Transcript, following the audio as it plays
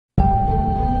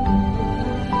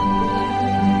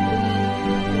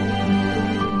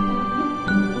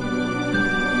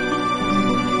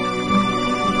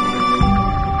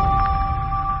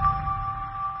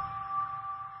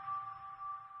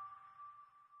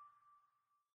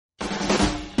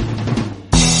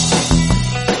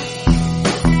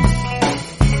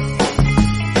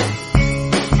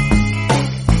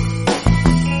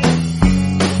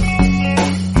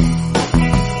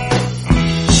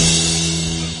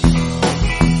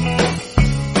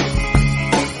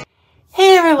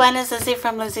everyone, it's Lizzie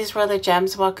from Lizzie's World of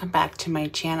Gems. Welcome back to my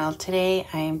channel. Today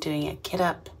I am doing a kit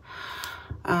up.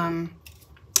 I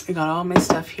got all my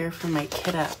stuff here for my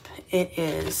kit up. It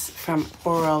is from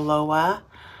ORALOA.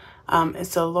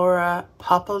 It's a Laure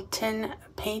Poppleton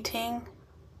painting.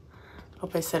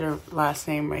 Hope I said her last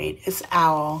name right. It's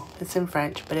Owl. It's in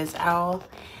French, but it's Owl.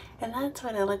 And that's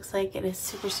what it looks like. It is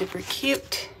super, super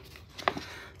cute.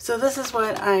 So this is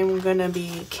what I'm going to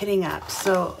be kitting up.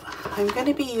 So I'm going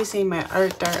to be using my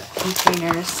Art Dart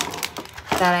containers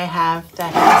that I have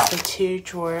that has the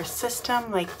 2-drawer system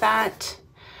like that.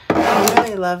 I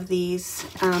really love these.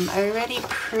 I already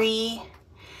pre-sticker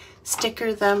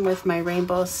them with my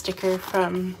rainbow sticker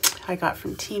I got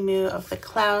from Temu of the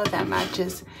cloud that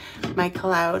matches my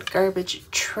cloud garbage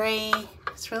tray.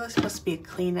 It's really supposed to be a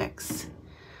Kleenex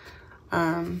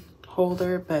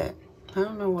holder, but I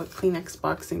don't know what Kleenex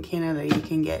box in Canada you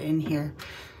can get in here.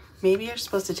 Maybe you're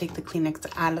supposed to take the Kleenex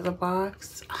out of the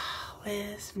box. Oh,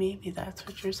 Liz, maybe that's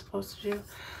what you're supposed to do.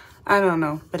 I don't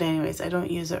know. But anyways, I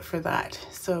don't use it for that.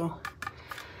 So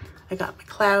I got my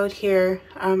cloud here.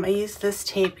 I use this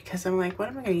tape because I'm like, what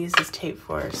am I going to use this tape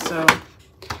for? So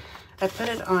I put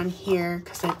it on here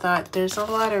because I thought there's a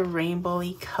lot of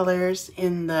rainbowy colors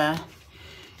in the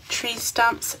tree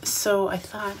stumps. So I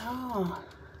thought, oh,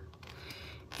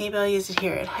 maybe I'll use it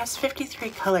here. It has 53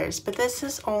 colors, but this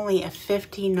is only a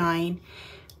 39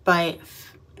 by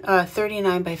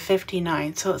 39 by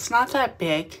 59, so it's not that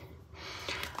big.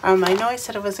 I know I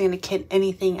said I wasn't going to kit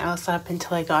anything else up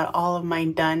until I got all of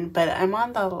mine done, but I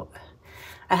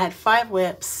had 5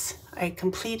 whips. I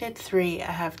completed 3.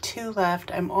 I have 2 left.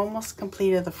 I'm almost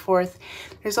completed the 4th.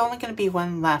 There's only going to be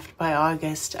 1 left by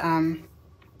August.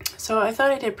 So I thought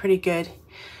I did pretty good.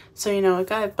 So, you know, I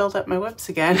got to build up my whips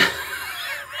again.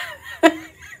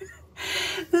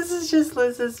 This is just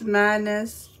Liz's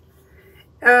madness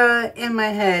in my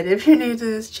head. If you're new to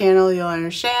this channel, you'll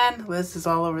understand. Liz is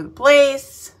all over the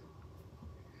place.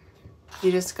 You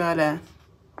just gotta,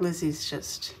 it's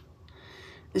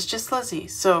just Lizzie.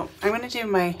 So I'm gonna do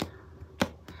my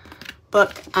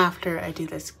book after I do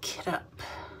this kit up.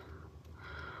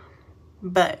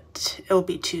 But it'll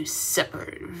be 2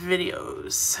 separate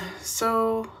videos.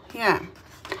 So yeah.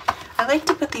 I like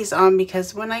to put these on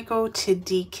because when I go to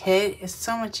de-kit, it's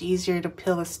so much easier to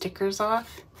peel the stickers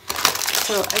off.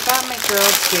 So I got my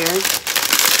girls here,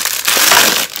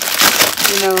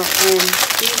 you know, and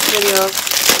these videos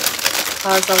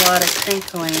cause a lot of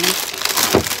crinkling.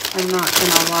 I'm not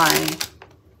gonna lie.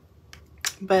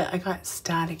 But I got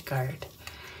Static Guard.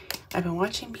 I've been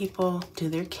watching people do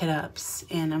their kit ups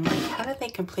and I'm like, how do they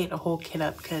complete a whole kit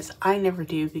up? Because I never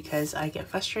do because I get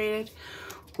frustrated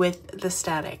with the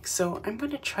static. So I'm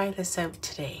going to try this out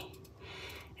today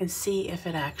and see if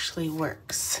it actually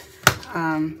works.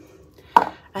 I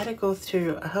had to go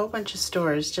through a whole bunch of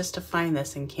stores just to find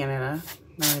this in Canada.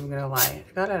 Not even gonna lie,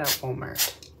 I got it at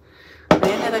Walmart. I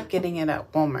ended up getting it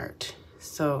at Walmart.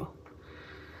 So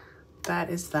that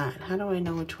is that. How do I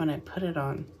know which one I put it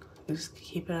on? Just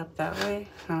keep it up that way?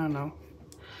 I don't know.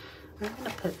 I'm gonna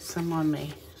put some on my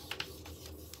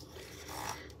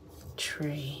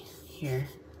tray here.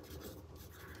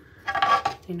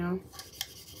 You know,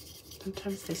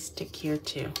 sometimes they stick here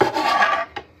too. I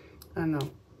don't know.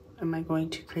 Am I going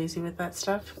too crazy with that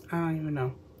stuff? I don't even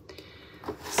know.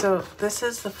 So this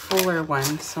is the fuller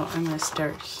one, so I'm going to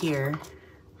start here.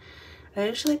 I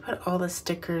usually put all the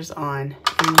stickers on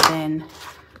and then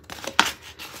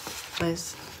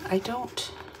I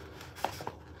don't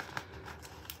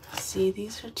see,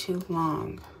 these are too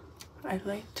long. I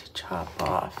like to chop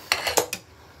off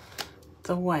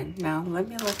the one. Now let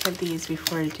me look at these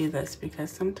before I do this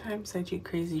because sometimes I do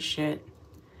crazy shit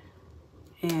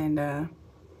and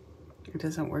it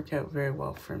doesn't work out very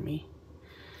well for me.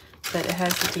 But it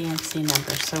has a DMC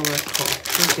number, so we're cool.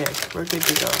 We're good. We're good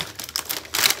to go.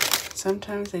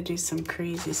 Sometimes I do some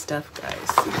crazy stuff,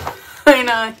 guys. I'm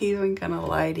not even gonna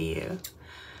lie to you.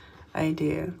 I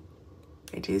do.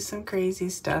 I do some crazy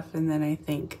stuff and then I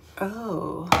think,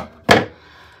 oh,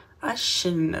 I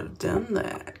shouldn't have done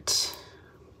that.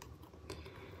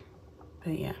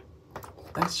 But yeah,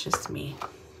 that's just me.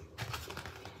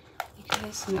 You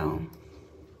guys know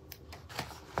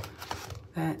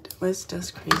that Liz does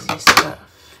crazy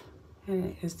stuff.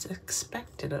 And it's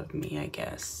expected of me, I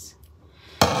guess,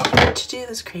 to do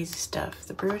this crazy stuff.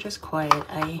 The bird is quiet.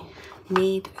 I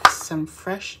made some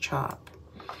fresh chop.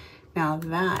 Now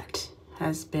that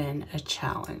has been a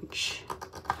challenge.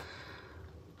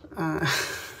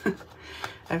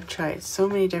 I've tried so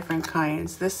many different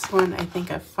kinds. This one, I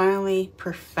think I finally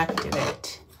perfected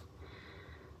it.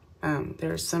 There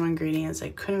were some ingredients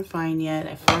I couldn't find yet.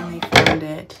 I finally found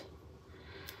it.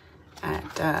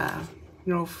 at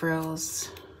No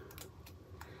Frills.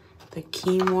 The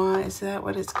quinoa, is that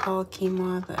what it's called?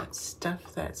 Quinoa, that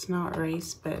stuff that's not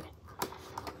rice, but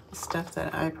stuff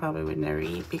that I probably would never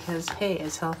eat because, hey,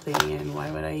 it's healthy and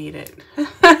why would I eat it?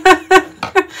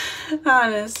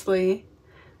 Honestly.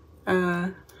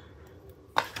 I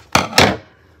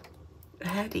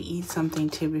had to eat something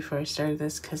too before I started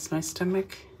this because my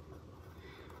stomach,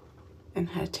 and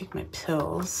I had to take my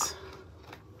pills.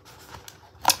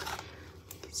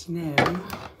 Because, you know,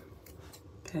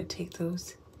 gotta take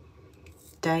those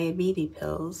diabetes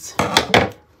pills.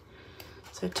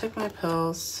 So I took my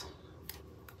pills.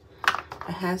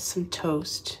 I had some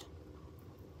toast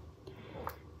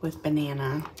with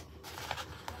banana.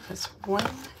 That's one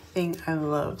thing I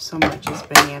love so much is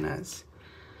bananas.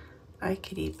 I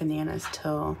could eat bananas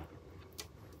till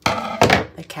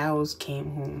the cows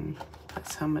came home.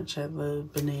 That's how much I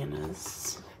love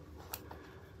bananas.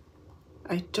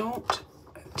 I don't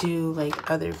do like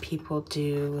other people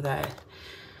do that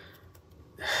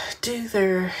do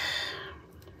their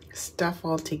stuff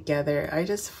all together. I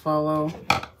just follow.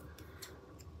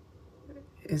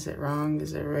 Is it wrong?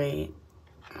 Is it right?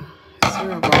 Is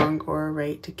there a wrong or a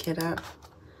right to kit up?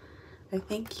 I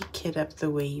think you kit up the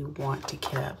way you want to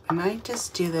kit up. And I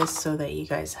just do this so that you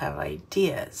guys have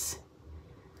ideas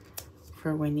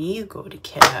for when you go to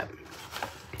kit up.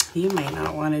 You might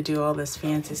not want to do all this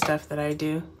fancy stuff that I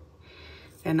do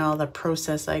and all the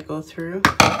process I go through.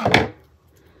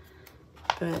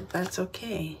 But that's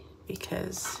okay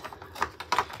because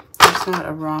there's not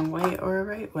a wrong way or a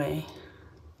right way.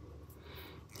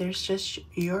 There's just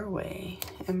your way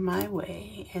and my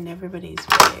way and everybody's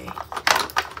way.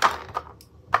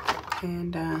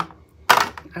 And I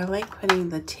like putting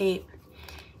the tape,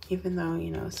 even though,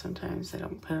 you know, sometimes I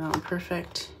don't put it on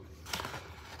perfect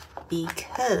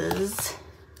because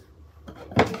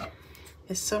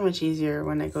it's so much easier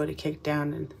when I go to kick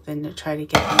down than to try to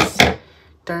get these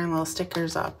darn little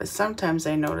stickers off. But sometimes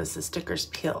I notice the stickers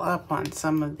peel up on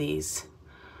some of these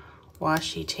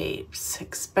washi tapes,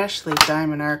 especially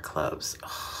Diamond Art Clubs.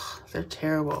 Oh, they're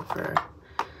terrible for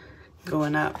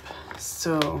going up.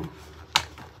 So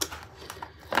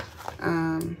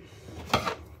I'm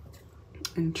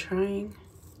trying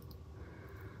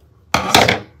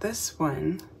this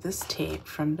tape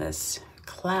from this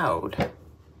cloud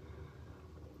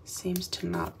seems to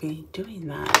not be doing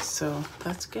that, so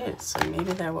that's good. So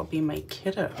maybe that will be my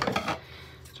kit up. I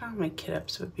thought my kit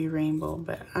ups would be rainbow,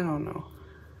 but I don't know.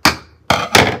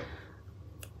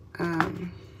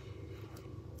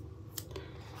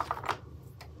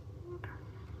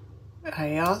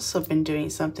 I also been doing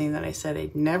something that I said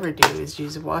I'd never do is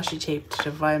use washi tape to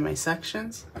divide my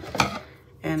sections,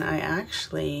 and I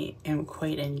actually am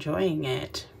quite enjoying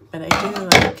it. But I do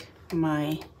like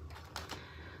my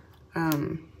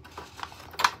I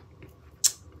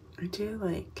do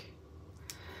like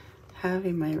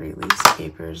having my release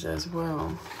papers as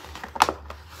well.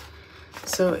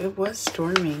 So it was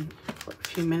storming a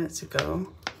few minutes ago.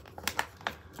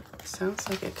 Sounds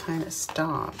like it kind of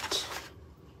stopped.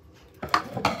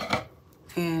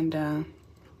 And, oh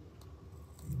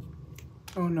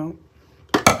no.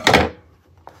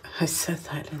 I said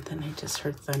that and then I just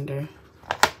heard thunder.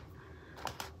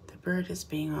 The bird is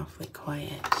being awfully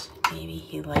quiet. Maybe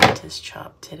he liked his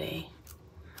chop today.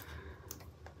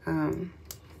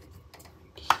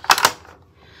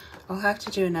 I'll have to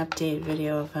do an update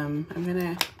video of him. I'm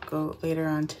gonna go later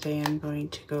on today. I'm going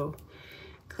to go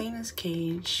clean his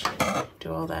cage,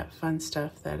 do all that fun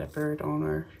stuff that a bird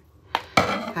owner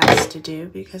has to do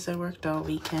because I worked all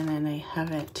weekend and I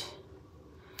haven't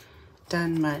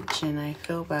done much and I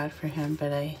feel bad for him,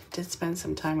 but I did spend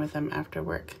some time with him after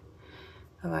work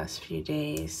the last few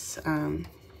days.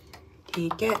 He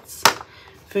gets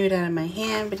food out of my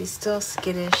hand, but he's still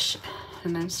skittish,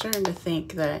 and I'm starting to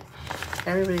think that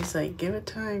everybody's like, give it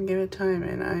time,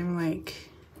 and I'm like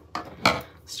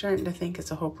starting to think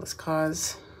it's a hopeless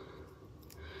cause,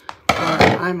 or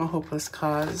I'm a hopeless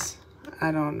cause.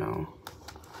 I don't know,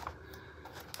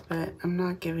 but I'm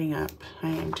not giving up. I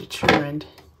am determined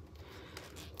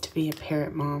to be a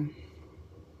parrot mom.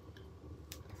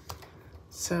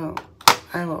 So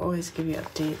I will always give you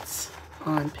updates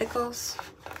on Pickles.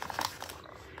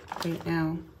 Right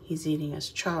now he's eating his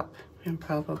chop and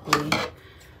probably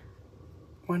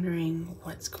wondering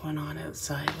what's going on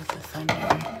outside with the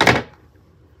thunder.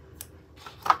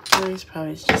 Or he's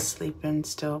probably just sleeping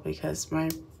still because my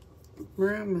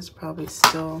room is probably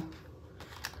still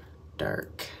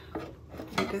dark.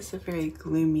 It is a very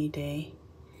gloomy day.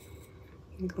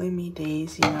 And gloomy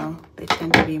days, you know, they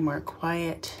tend to be more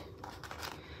quiet.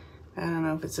 I don't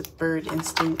know if it's a bird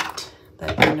instinct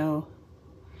that they know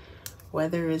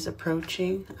weather is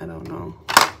approaching. I don't know.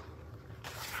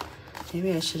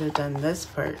 Maybe I should have done this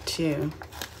part too.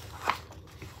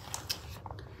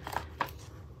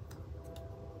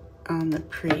 On the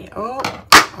oh,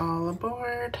 all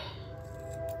aboard.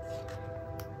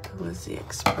 The Lizzie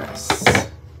Express.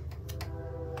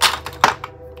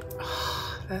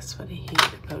 Oh, that's what I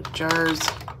hate about jars.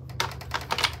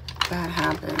 That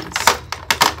happens.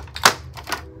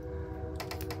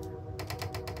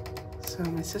 So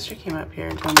my sister came up here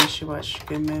and told me she watched a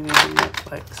good movie on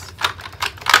Netflix.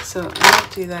 So I'm going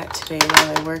to do that today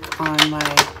while I work on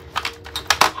my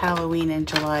Halloween in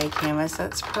July canvas.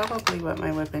 That's probably what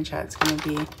my whip and chat's going to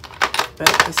be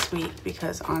about this week,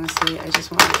 because honestly I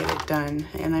just want to get it done.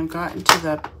 And I've gotten to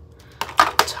the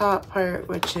top part,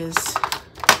 which is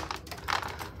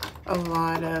a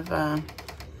lot of oh,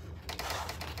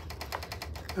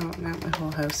 now my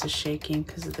whole house is shaking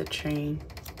because of the train.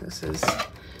 This is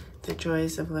the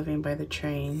joys of living by the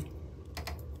train.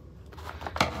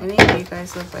 Any of you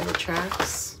guys live by the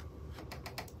tracks?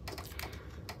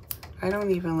 I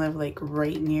don't even live like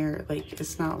right near, like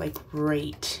it's not like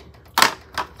right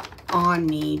on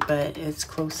me, but it's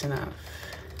close enough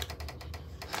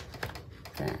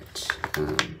that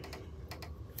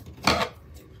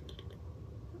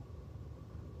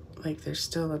like there's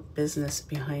still a business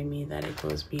behind me that it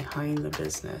goes behind the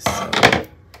business. So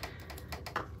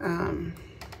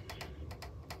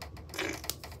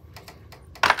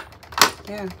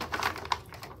yeah.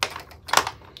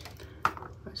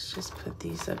 Let's just put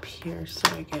these up here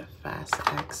so I get fast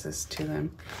access to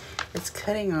them. It's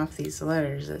cutting off these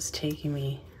letters that's taking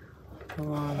me the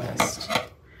longest.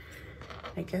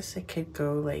 I guess I could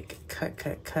go like cut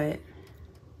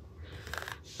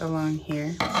along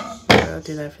here. But I'll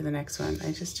do that for the next one.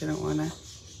 I just didn't want to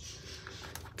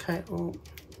cut. Oh,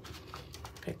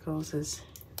 Pickles is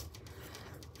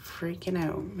freaking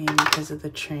out, maybe because of the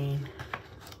train.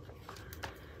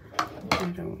 I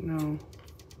don't know.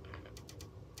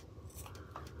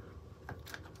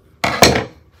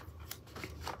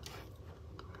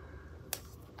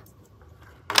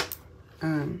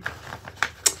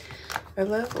 I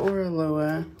love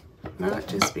ORALOA, not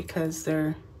just because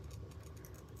they're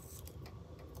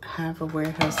have a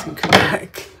warehouse in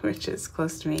Quebec, which is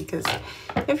close to me, because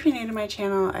if you're new to my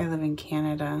channel, I live in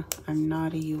Canada. I'm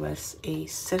not a USA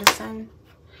citizen.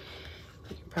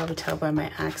 You can probably tell by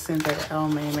my accent that all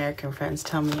my American friends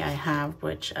tell me I have,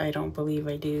 which I don't believe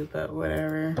I do, but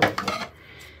whatever.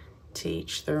 To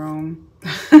each their own.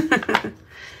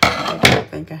 I don't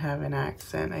think I have an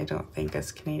accent. I don't think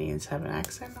us Canadians have an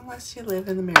accent unless you live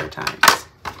in the Maritimes.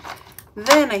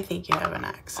 Then I think you have an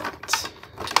accent.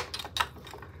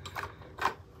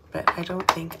 But I don't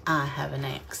think I have an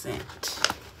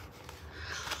accent.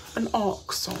 An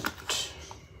accent.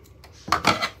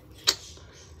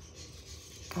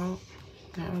 Oh,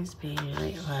 now he's being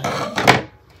really loud.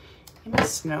 In the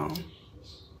snow.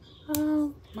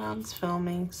 Oh, Mom's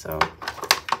filming, so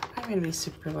I'm going to be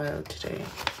super loud today.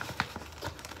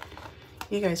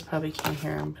 You guys probably can't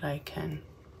hear him, but I can.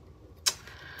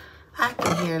 I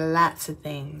can hear lots of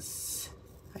things.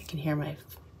 I can hear my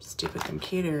stupid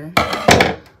computer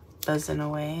buzzing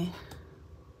away.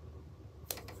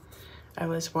 I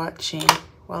was watching,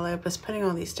 while I was putting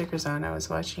all these stickers on, I was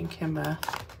watching Kimba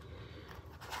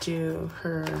do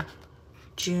her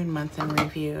June month in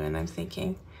review, and I'm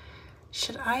thinking,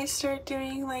 should I start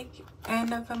doing like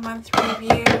end of the month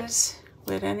reviews?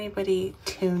 Would anybody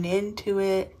tune into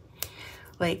it?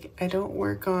 Like, I don't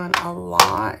work on a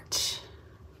lot.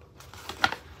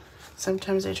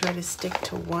 Sometimes I try to stick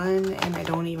to one and I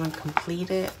don't even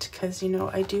complete it because, you know,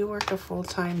 I do work a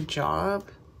full-time job.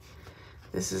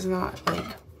 This is not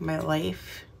like my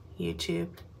life, YouTube.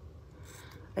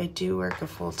 I do work a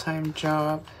full-time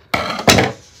job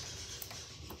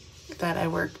that I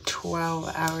work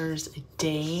 12 hours a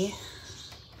day.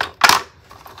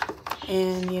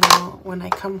 And, you know, when I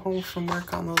come home from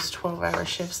work on those 12-hour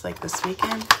shifts like this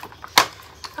weekend,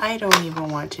 I don't even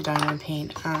want to diamond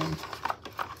paint.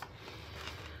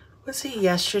 Was it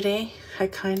yesterday? I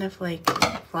kind of like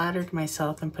flattered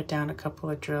myself and put down a couple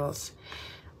of drills.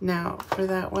 Now, for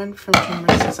that one from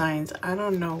Dreamers Designs, I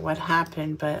don't know what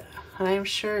happened, but I'm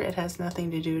sure it has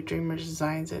nothing to do with Dreamers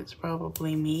Designs. It's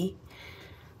probably me.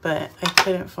 But I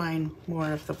couldn't find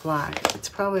more of the black. It's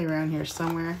probably around here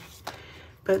somewhere.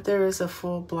 But there was a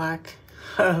full black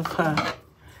of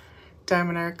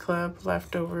Diamond Art Club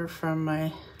left over from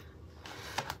my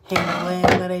Hannah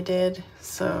Lynn that I did.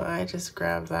 So I just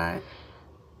grabbed that.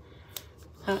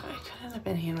 It couldn't have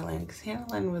been Hannah Lynn because Hannah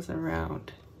Lynn wasn't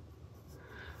around.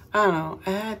 I don't know. I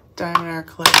had Diamond Art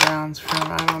Club rounds from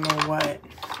I don't know what.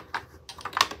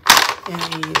 and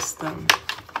I used them.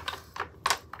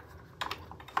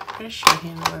 Pretty sure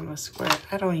handling was square.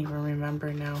 I don't even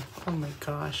remember now. Oh my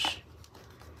gosh.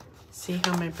 See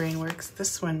how my brain works?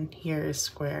 This one here is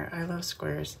square. I love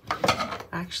squares.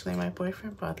 Actually, my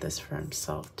boyfriend bought this for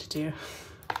himself to do.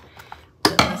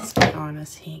 But let's be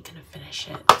honest, he ain't gonna finish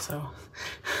it, so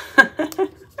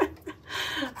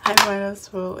I might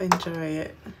as well enjoy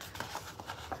it.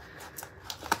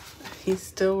 He's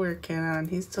still working on,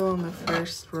 he's still on the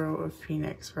first row of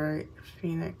Phoenix, right?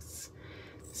 Phoenix.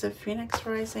 Is it Phoenix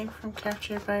Rising from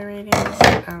Captured by Radiance?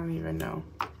 I don't even know.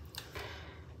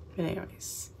 But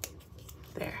anyways,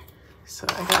 there. So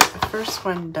I got the first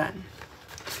one done.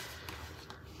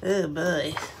 Oh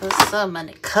boy, there's so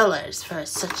many colors for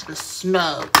such a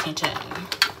small painting.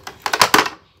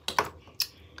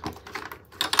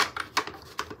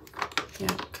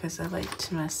 Yeah, because I like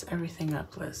to mess everything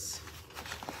up, Liz.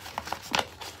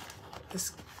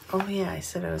 This, oh yeah, I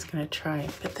said I was going to try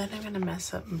it, but then I'm going to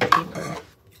mess up my paper.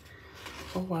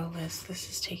 Oh wow, Liz, this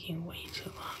is taking way too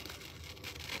long.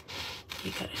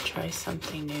 You gotta try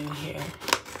something new here.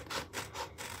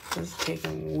 This is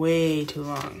taking way too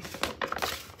long.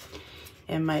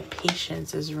 And my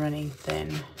patience is running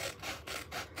thin.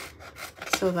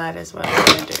 So that is what I'm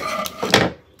gonna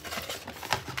do.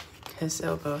 Because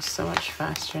it'll go so much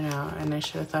faster now. And I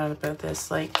should have thought about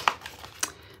this like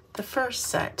the first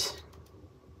set.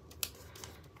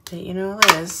 But you know,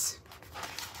 Liz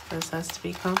has to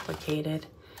be complicated.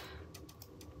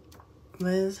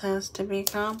 Liz has to be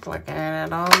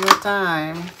complicated all the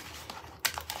time.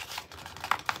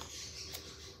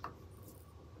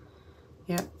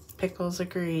 Yep, Pickles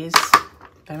agrees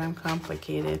that I'm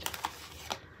complicated.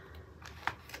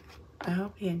 I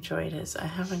hope he enjoyed his. I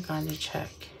haven't gone to check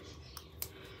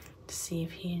to see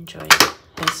if he enjoyed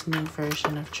his new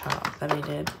version of chalk that I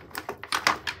did.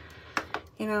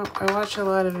 You know, I watch a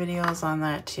lot of videos on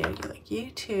that too. Like,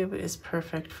 YouTube is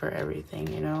perfect for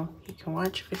everything, you know? You can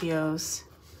watch videos,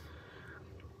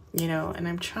 you know, and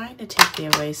I'm trying to take the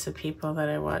advice of people that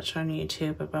I watch on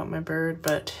YouTube about my bird,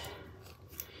 but,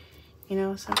 you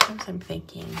know, sometimes I'm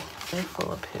thinking they're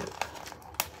full of poop.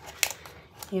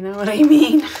 You know what I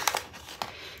mean?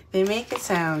 They make it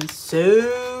sound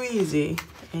so easy,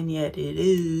 and yet it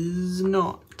is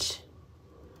not.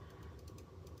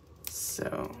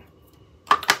 So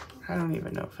I don't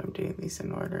even know if I'm doing these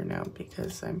in order now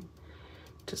because I'm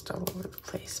just all over the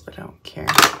place, but I don't care.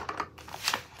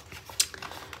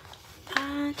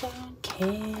 I don't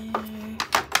care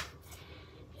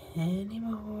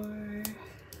anymore.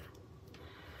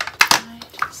 I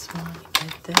just want to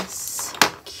get this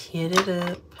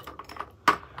kitted up.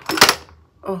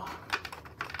 Oh,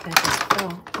 that just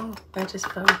fell. Oh, that just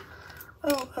fell.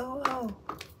 Oh.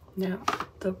 Now,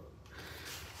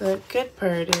 the good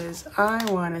part is I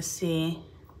want to see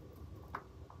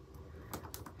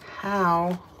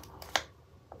how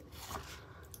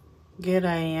good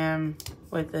I am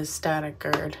with this static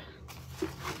gird.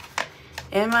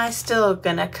 Am I still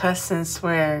gonna cuss and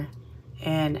swear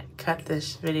and cut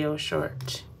this video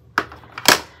short?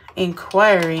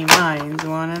 Inquiring minds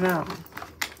want to know.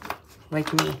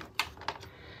 Like me.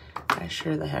 I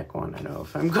sure the heck want to know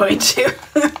if I'm going to.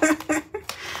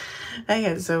 I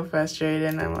get so frustrated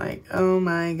and I'm like, oh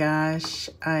my gosh,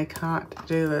 I can't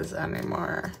do this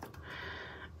anymore.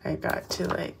 I got to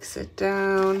like sit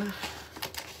down,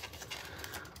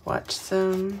 watch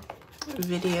some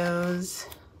videos,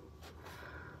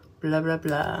 blah blah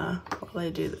blah, while I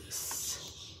do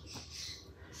this.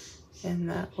 And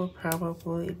that will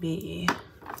probably be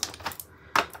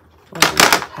what ends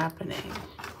up happening.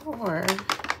 Or,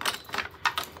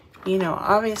 you know,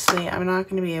 obviously I'm not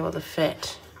going to be able to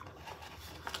fit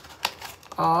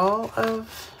all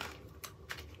of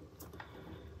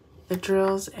the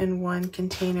drills in one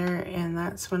container, and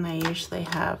that's when I usually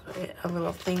have a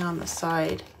little thing on the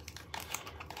side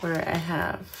where I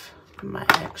have my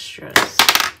extras.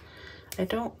 I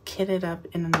don't kit it up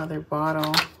in another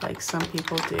bottle like some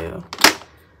people do.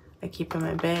 I keep them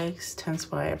in bags,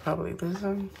 hence why I probably lose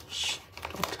them. Shh,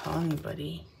 don't tell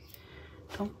anybody.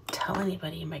 Don't tell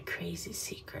anybody my crazy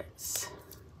secrets.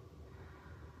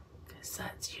 Because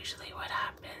that's usually what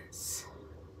happens.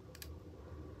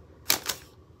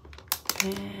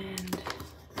 And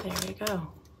there we go.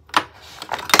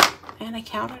 And I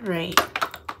counted right.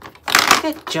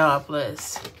 Good job,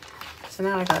 Liz. So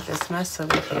now I got this mess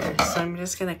over here. So I'm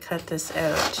just going to cut this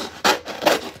out.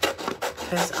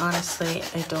 Because honestly,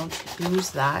 I don't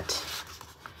use that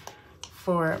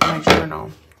for my journal.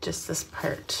 Just this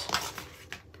part.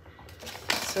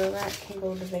 So that can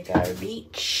go to the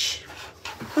garbage.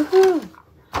 Woohoo!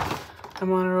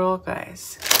 I'm on a roll,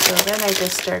 guys. So then I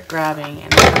just start grabbing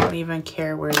and I don't even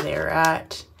care where they're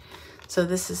at. So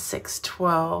this is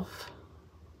 612.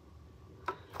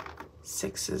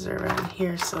 6 is around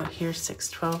here, so here's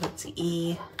 612, it's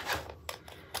E.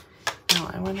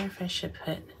 Oh, I wonder if I should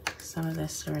put some of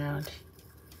this around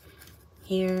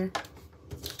here.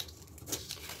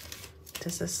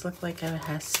 Does this look like it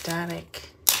has static?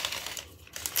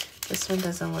 This one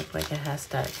doesn't look like it has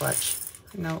static. Watch.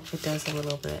 No, it does a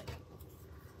little bit.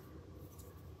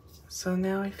 So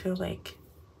now I feel like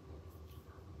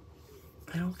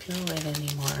I don't feel it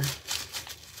anymore.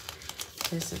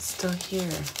 Is it still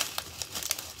here?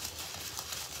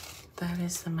 That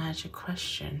is the magic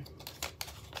question.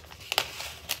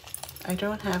 I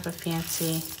don't have a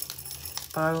fancy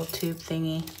bottle tube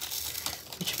thingy,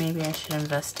 which maybe I should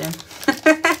invest in.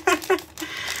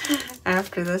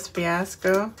 After this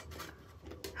fiasco,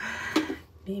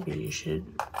 maybe you should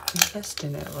invest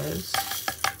in it, Liz.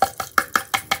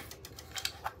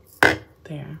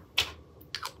 There.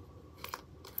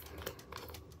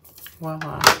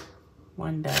 Voila.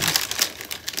 One done.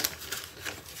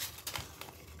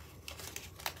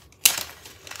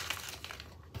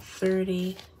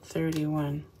 $30,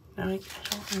 $31. Now I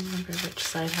don't remember which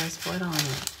side has what on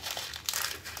it.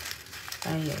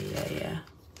 Yeah.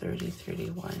 30,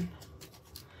 31.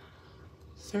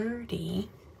 30.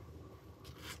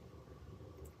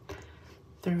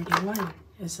 31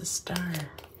 is a star.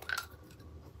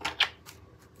 I'm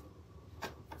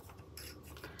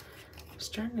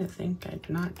starting to think I'm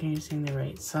not using the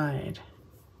right side.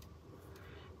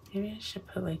 Maybe I should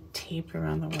put like tape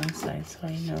around the one side so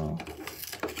I know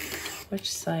which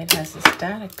side has a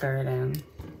static guard in.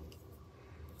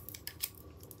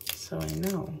 So I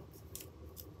know.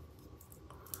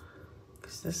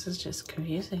 Because this is just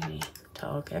confusing me.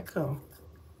 Tall gecko.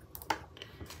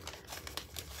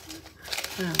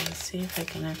 Now, let's see if I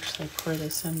can actually pour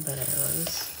this in better,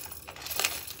 Liz.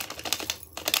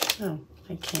 No,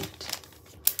 I can't.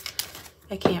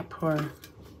 I can't pour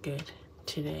good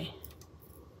today.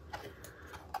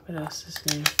 What else is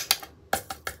new?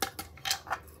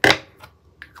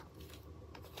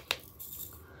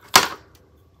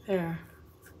 There.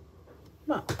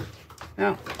 Well,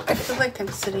 no, I feel like I'm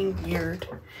sitting weird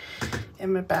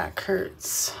and my back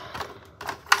hurts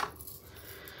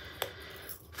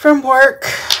from work.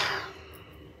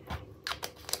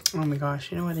 Oh my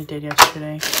gosh, you know what I did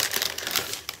yesterday?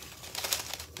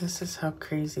 This is how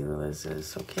crazy Liz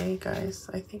is, okay, guys?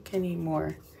 I think I need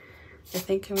more. I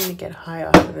think I'm gonna get high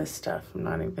off of this stuff. I'm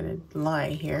not even gonna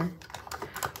lie here.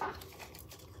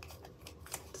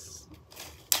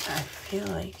 I feel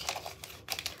like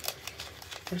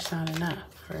there's not enough,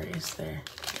 or is there?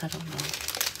 I don't know.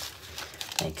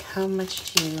 Like, how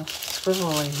much do you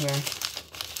swivel in here?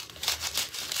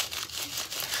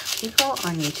 People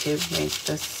on YouTube make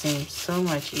this seem so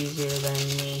much easier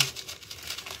than me.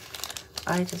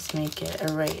 I just make it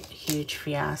a right huge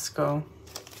fiasco.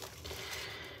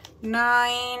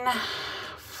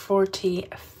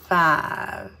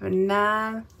 9:45.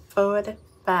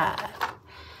 9:45.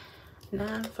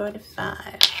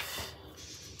 9:45.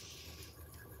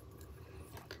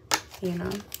 You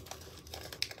know?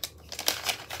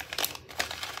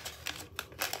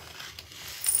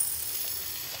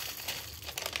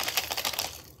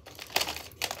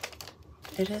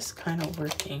 It is kind of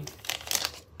working.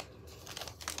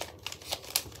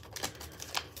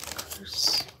 Of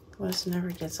course, Liz never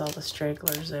gets all the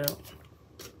stragglers out.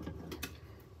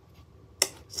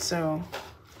 So,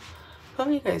 hope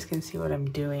you guys can see what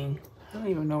I'm doing. I don't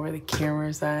even know where the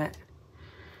camera's at.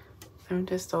 I'm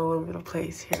just all over the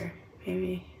place here.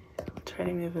 Maybe I'll try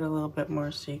to move it a little bit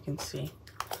more so you can see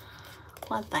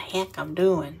what the heck I'm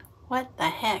doing. What the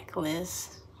heck,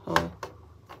 Liz? Oh,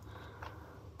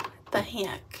 what the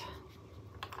heck?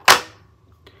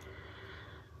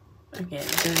 Okay,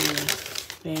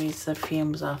 maybe it's the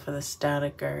fumes off of the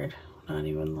static guard. Not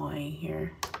even lying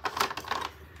here.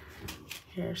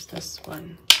 Here's this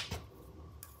one.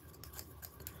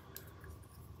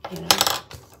 You know.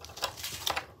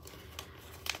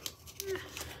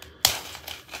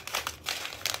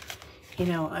 You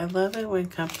know, I love it when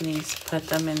companies put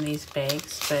them in these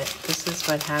bags, but this is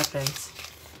what happens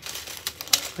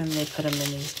when they put them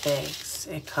in these bags.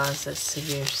 It causes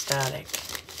severe static.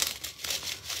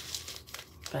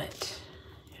 But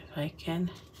if I can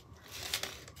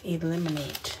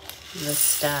eliminate the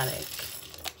static,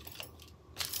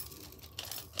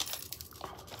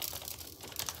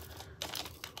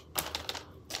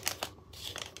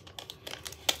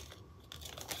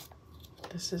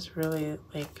 this is really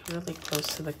really close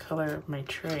to the color of my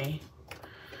tray,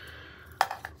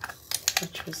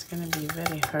 which was going to be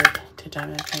very hard to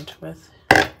diamond paint with.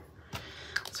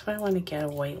 That's why I want to get a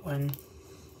white one.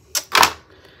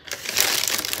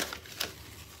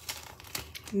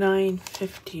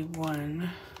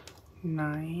 951.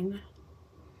 9D1.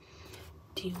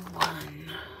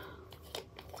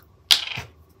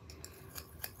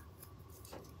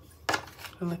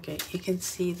 Look at, you can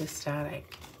see the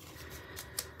static.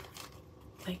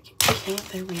 Like, can't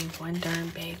there be one darn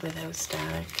bag without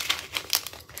static?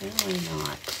 Apparently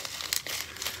not.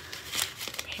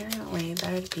 Apparently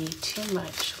that would be too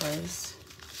much, Liz.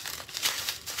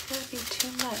 That would be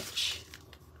too much.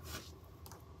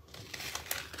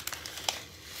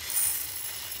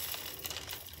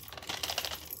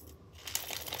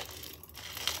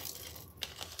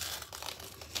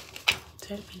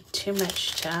 That would be too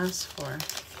much to ask for.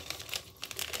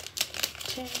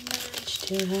 Too much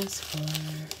to ask for.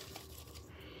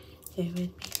 It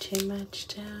would be too much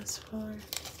to ask for.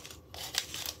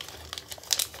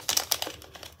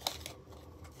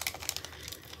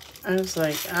 I was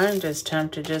like, I'm just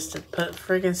tempted just to put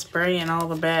friggin' spray in all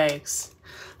the bags.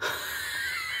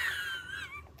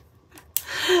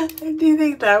 Do you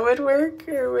think that would work,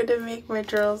 or would it make my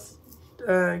drills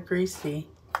greasy?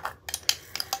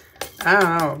 I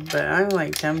don't know, but I'm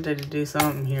like tempted to do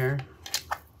something here.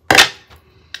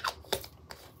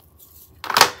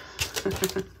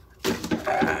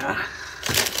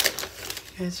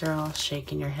 You guys are all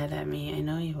shaking your head at me. I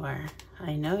know you are.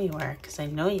 I know you are, because I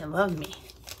know you love me.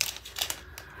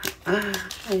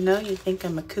 I know you think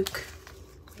I'm a kook.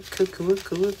 A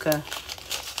kook-a-wooka-wooka.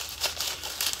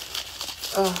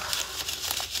 Oh.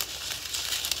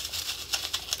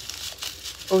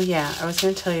 Oh yeah, I was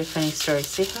going to tell you a funny story.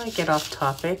 See how I get off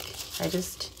topic? I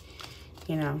just,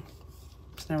 you know,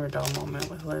 it's never a dull moment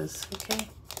with Liz, okay?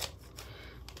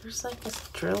 There's like this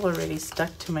drill already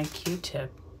stuck to my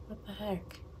Q-tip. What the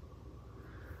heck?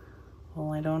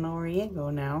 Well, I don't know where you go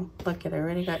now. Look, it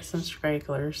already got some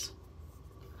stragglers.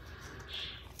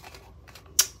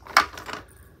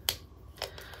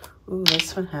 Ooh,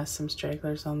 this one has some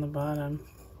stragglers on the bottom,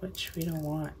 which we don't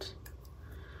want.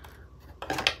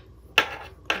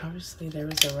 Obviously, there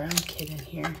was a round kit in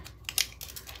here.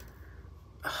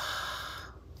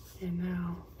 And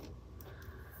now,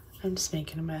 I'm just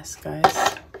making a mess, guys.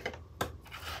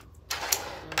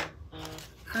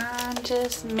 I'm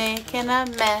just making a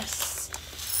mess.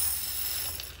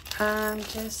 I'm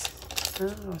just...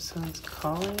 Oh, someone's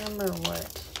calling him or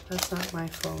what? That's not my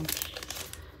phone.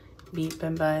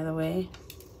 Beeping, by the way.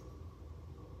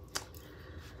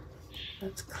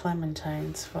 That's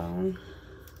Clementine's phone.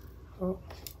 Oh,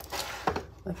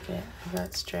 look at, I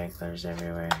got stragglers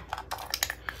everywhere.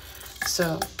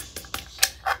 So,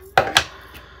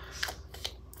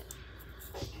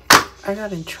 I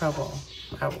got in trouble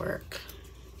at work.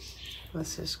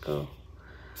 Let's just go.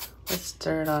 Let's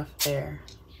start off there.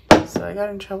 So I got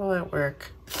in trouble at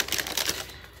work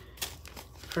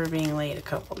for being late a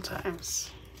couple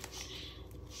times.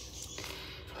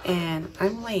 And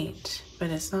I'm late, but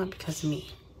it's not because of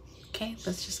me. Okay,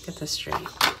 let's just get this straight.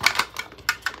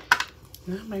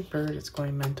 Now my bird is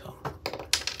going mental.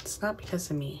 It's not because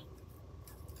of me.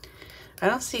 I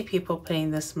don't see people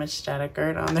putting this much static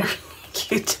art on their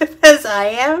Q-tip as I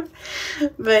am.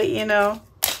 But, you know,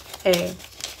 hey,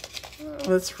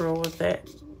 let's roll with it.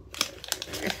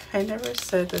 I never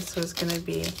said this was going to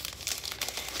be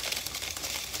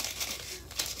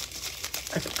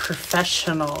a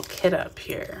professional kit up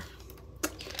here.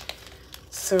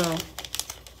 So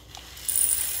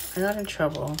I got in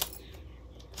trouble,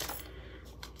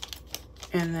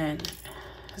 and then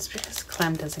it's because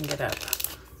Clem doesn't get up.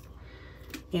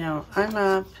 You know, I'm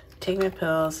up, take my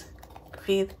pills,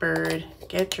 feed the bird,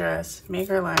 get dressed, make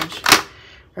her lunch,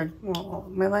 or well,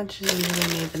 my lunch is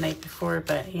usually made the night before,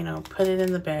 but you know, put it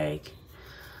in the bag,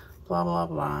 blah blah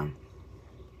blah,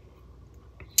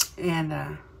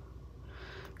 and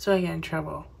so I get in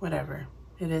trouble. Whatever.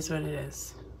 It is what it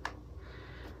is.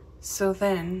 So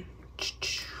then,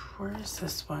 where is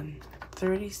this one?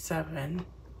 37.90.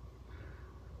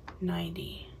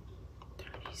 37.90.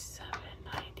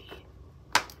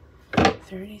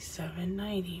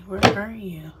 37.90. Where are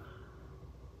you?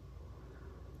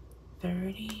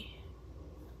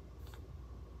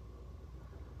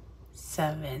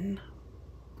 37.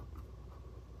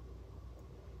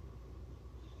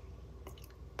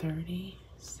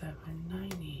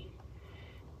 37.90.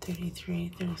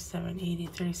 33, 37, 80,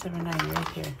 37.90 right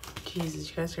here. Jesus,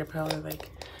 you guys are probably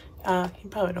like, you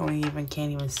probably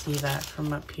can't even see that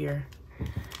from up here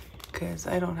because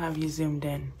I don't have you zoomed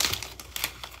in.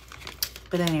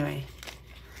 But anyway,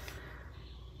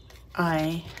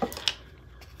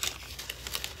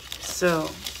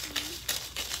 so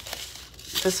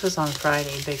this was on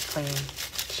Friday, big clean.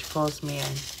 She pulls me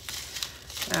in.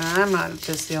 And I'm not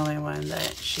just the only one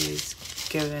that she's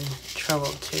given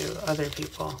trouble to, other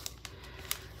people.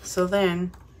 So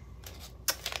then,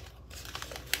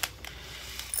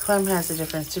 Clem has a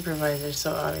different supervisor,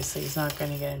 so obviously he's not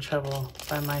going to get in trouble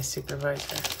by my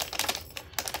supervisor.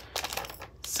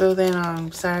 So then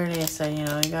on Saturday I said, you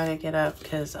know, you got to get up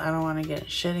because I don't want to get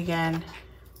shit again.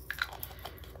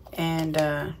 And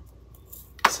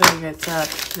so he gets up.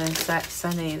 Then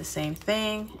Sunday the same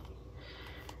thing.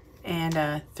 And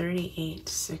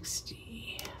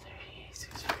 3860.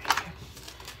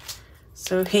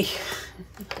 So he,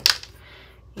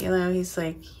 you know, he's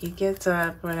like, he gets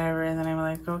up, whatever, and then I'm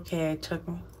like, okay,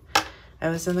 I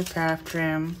was in the craft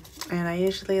room, and I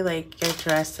usually, like, get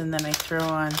dressed, and then I throw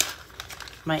on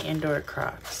my indoor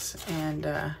Crocs, and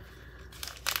I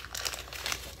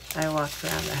walk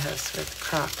around the house with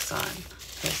Crocs on,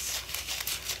 because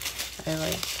I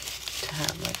like to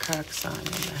have my Crocs on in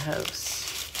the house.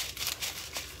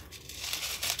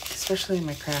 Especially in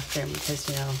my craft room, because,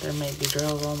 you know, there may be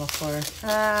drills on the floor.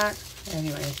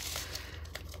 Anyway.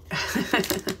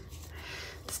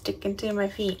 Sticking to my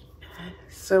feet.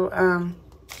 So,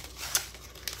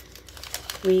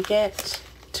 we get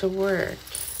to work,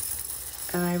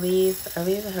 and I leave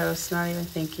the house, not even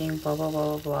thinking, blah, blah,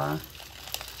 blah, blah, blah.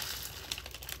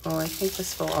 Oh, I think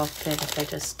this will all fit if I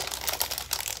just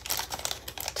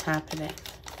tap it in.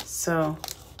 So,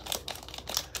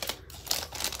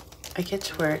 I get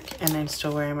to work, and I'm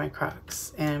still wearing my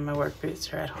Crocs, and my work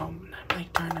boots are at home. And I'm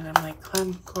like, darn it, I'm like,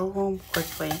 Clem, go home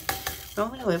quickly. I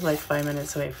only live like 5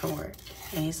 minutes away from work.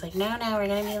 And he's like, no, we're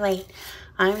gonna be late.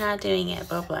 I'm not doing it,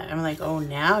 blah, blah. I'm like, oh,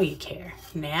 now you care.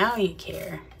 Now you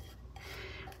care.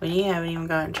 When you haven't even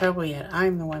gotten in trouble yet,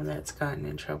 I'm the one that's gotten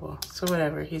in trouble. So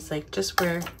whatever, he's like, just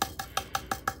wear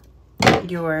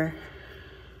your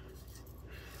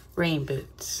rain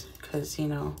boots. Because, you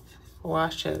know,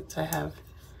 washouts, I have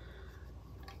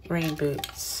rain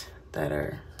boots that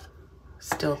are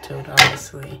steel-toed,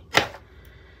 obviously.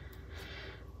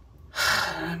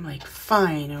 I'm like,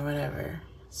 fine, or whatever.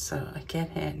 So I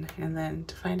get in, and then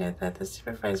to find out that the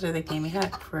supervisor that gave me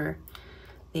heck for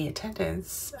the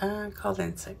attendance called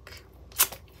in sick.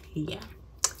 Yeah.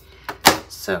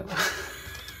 So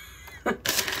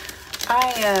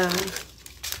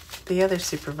the other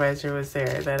supervisor was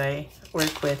there that I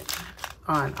work with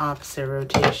on opposite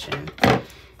rotation.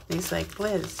 He's like,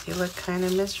 Liz, you look kind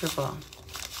of miserable.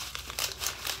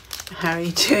 How are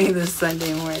you doing this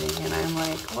Sunday morning? And I'm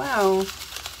like, well,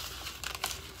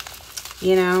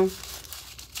 you know,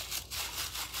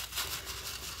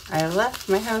 I left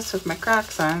my house with my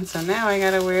Crocs on, so now I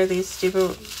gotta wear these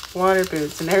stupid water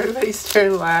boots. And everybody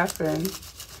started laughing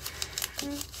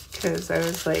because I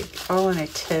was like all in a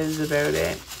tiz about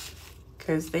it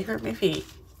because they hurt my feet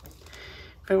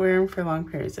if I wear them for long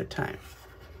periods of time.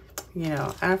 You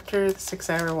know, after the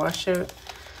 6-hour washout,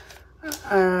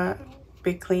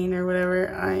 big clean or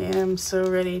whatever, I am so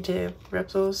ready to rip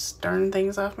those darn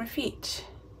things off my feet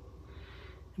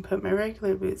and put my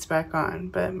regular boots back on.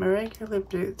 But my regular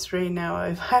boots right now,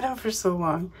 I've had them for so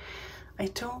long, I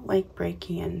don't like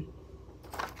breaking in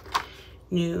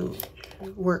new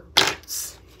work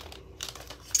boots.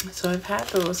 So I've had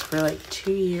those for like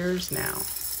 2 years now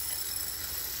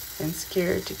and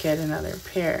scared to get another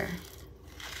pair.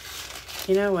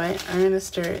 You know what? I'm going to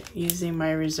start using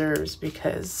my reserves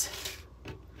because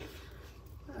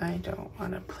I don't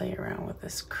want to play around with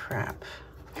this crap.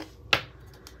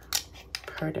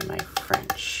 Pardon my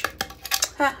French.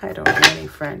 I don't know any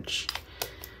French.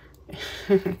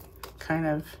 Kind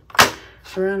of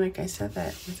ironic I said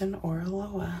that with an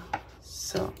ORALOA.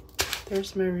 So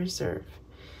there's my reserve.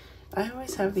 I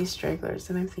always have these stragglers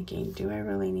and I'm thinking, do I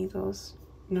really need those?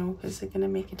 No, is it going to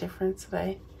make a difference that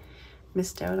I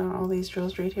missed out on all these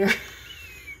drills right here?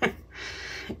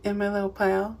 In my little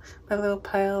pile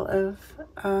of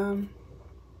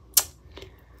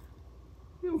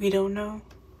we don't know.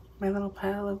 My little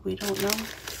pile of we don't know.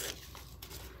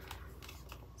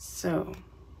 So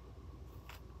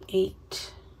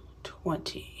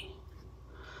 8:20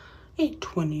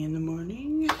 in the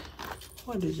morning.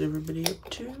 What is everybody up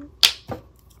to?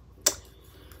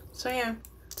 So yeah,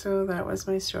 so that was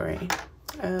my story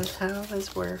of how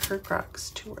Liz wore her Crocs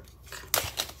to work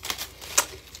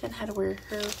and how to wear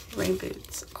her rain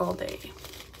boots all day.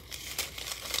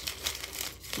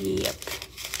 Yep.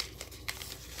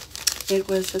 It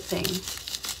was a thing.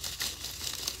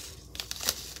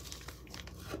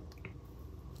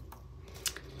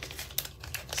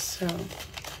 So,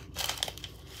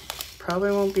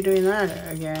 probably won't be doing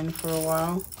that again for a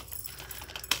while.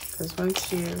 Because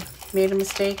once you've made a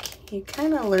mistake, You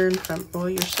kind of learn from, well,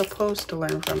 you're supposed to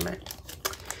learn from it.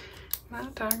 I'm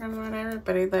not talking about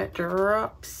everybody that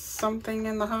drops something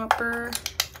in the hopper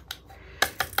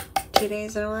 2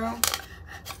 days in a row.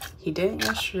 He didn't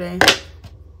yesterday.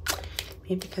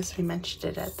 Maybe because we mentioned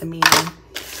it at the meeting.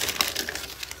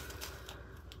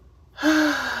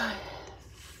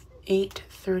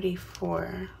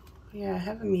 8:34. Yeah, I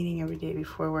have a meeting every day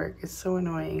before work. It's so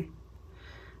annoying.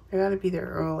 I gotta be there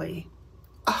early.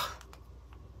 Oh.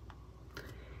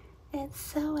 It's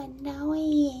so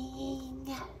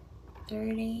annoying.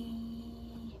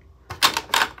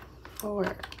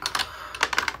 34.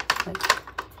 Like,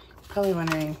 probably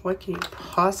wondering, what can you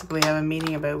possibly have a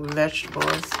meeting about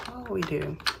vegetables? Oh, we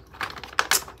do.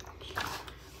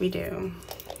 We do.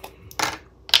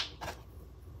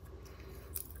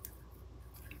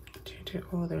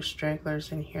 Oh, there's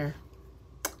stragglers in here.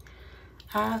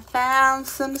 I found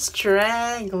some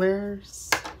stragglers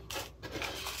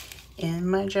in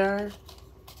my jar.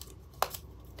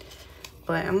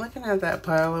 But I'm looking at that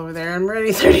pile over there. I'm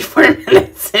already 34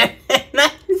 minutes in and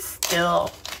I'm still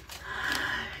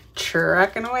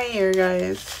trucking away here,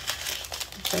 guys.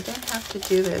 If I didn't have to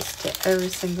do this to every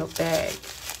single bag,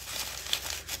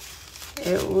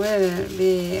 it wouldn't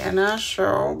be an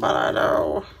issue, but I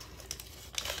do.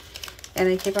 And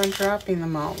I keep on dropping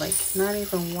them all. Like, not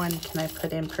even one can I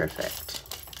put in perfect.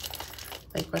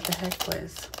 Like, what the heck,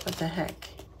 Liz? What the heck?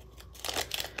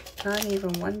 Not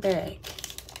even one bag.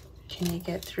 Can you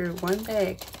get through one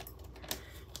bag?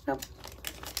 Nope.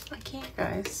 I can't,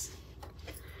 guys.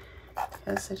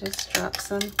 Because I just dropped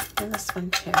some in this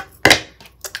one, too.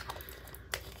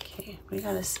 Okay, we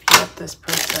gotta speed up this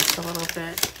process a little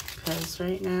bit. Because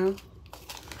right now,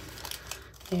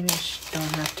 maybe I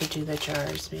don't have to do the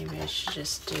jars. Maybe I should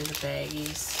just do the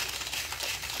baggies.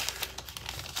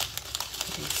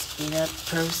 Okay, speed up the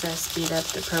process, speed up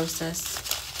the process.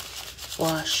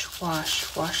 Wash,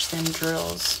 wash, wash them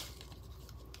drills.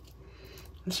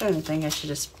 I'm starting to think I should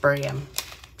just spray them.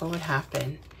 What would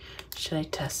happen? Should I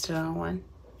test it on one?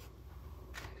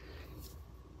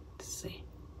 Let's see.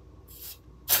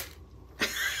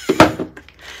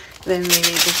 Then maybe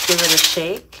just give it a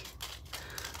shake.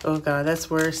 Oh God, that's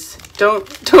worse. Don't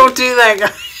do that,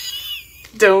 guys.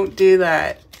 Don't do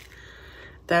that.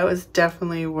 That was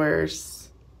definitely worse.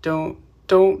 Don't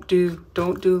do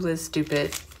Liz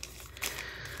stupid.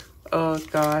 Oh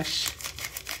gosh.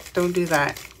 Don't do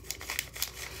that.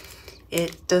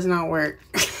 It does not work.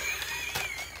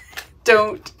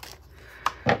 Don't.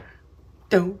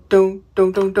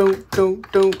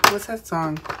 What's that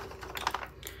song?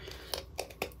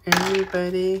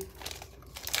 Everybody.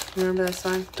 Remember that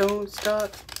song? Don't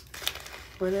stop.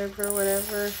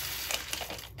 Whatever.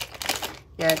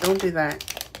 Yeah, don't do that.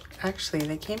 Actually,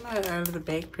 they came out of the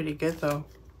bag pretty good though.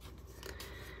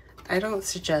 I don't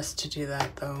suggest to do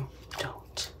that though.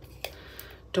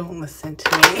 Don't listen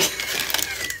to me.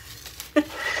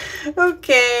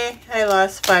 Okay, I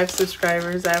lost 5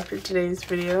 subscribers after today's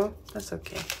video. That's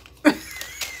okay.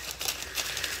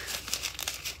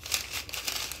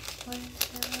 Liz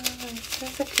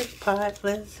is a cook pot.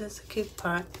 Liz is a cook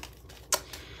pot.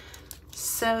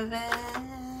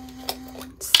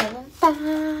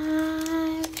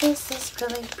 775. This is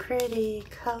really pretty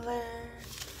color.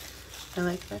 I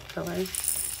like that color.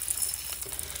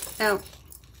 Now,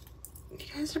 you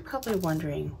guys are probably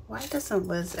wondering, why doesn't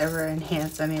Liz ever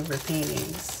enhance any of her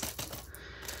paintings?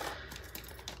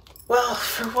 Well,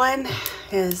 for one,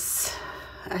 is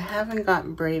I haven't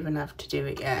gotten brave enough to do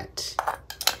it yet.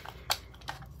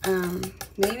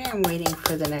 Maybe I'm waiting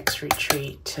for the next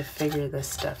retreat to figure this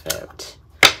stuff out.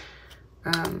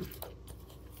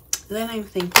 Then I'm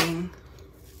thinking,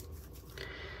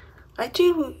 I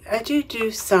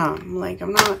do some. Like,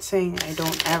 I'm not saying I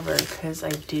don't ever, because I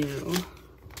do.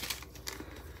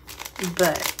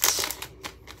 But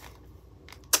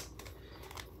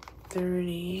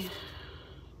 30,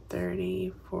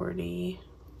 40,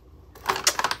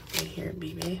 right here,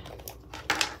 baby.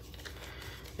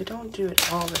 I don't do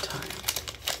it all the time.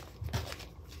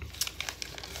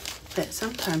 But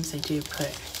sometimes I do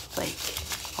put, like,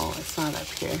 oh, it's not up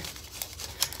here.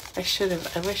 I should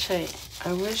have, I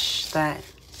wish that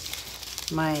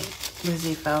my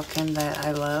Lizzie Falcon that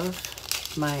I love,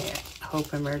 my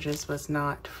Hope Emerges, was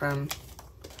not from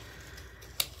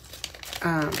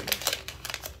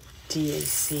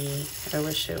DAC. I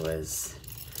wish it was,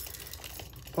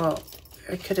 well,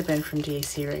 it could have been from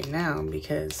DAC right now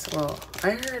because, well,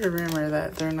 I heard a rumor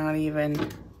that they're not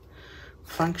even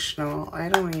functional. I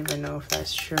don't even know if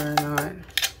that's true or not.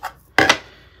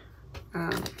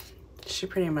 She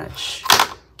pretty much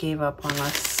gave up on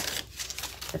us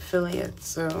affiliates,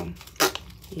 so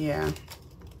yeah.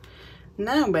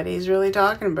 Nobody's really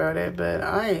talking about it, but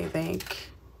I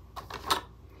think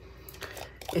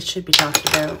it should be talked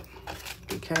about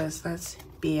because that's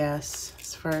BS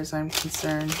as far as I'm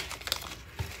concerned.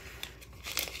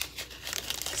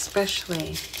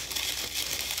 Especially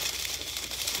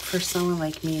for someone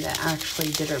like me that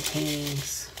actually did her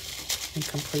paintings and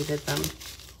completed them.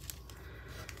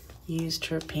 Used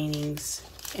her paintings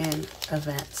in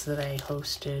events that I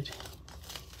hosted.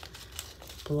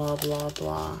 Blah, blah,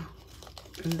 blah.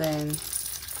 And then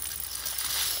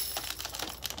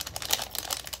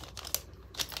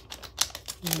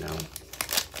you know,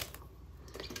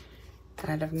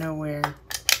 out of nowhere,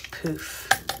 poof,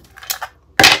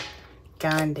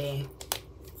 Gandhi.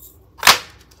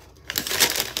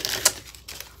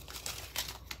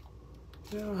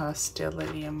 No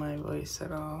hostility in my voice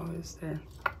at all, is there?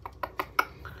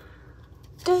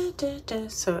 Da, da, da.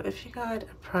 So if you got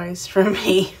a prize from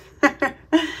me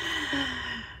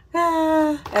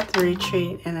at the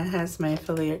retreat, and it has my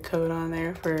affiliate code on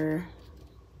there for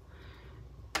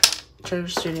Treasure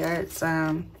Studio Arts,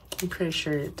 I'm pretty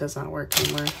sure it does not work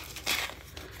anymore.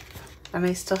 And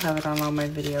I still have it on all my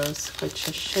videos, which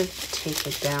I should take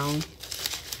it down.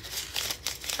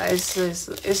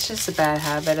 It's just a bad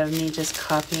habit of me just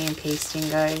copying and pasting,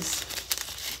 guys.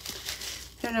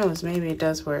 Who knows, maybe it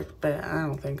does work, but I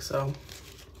don't think so.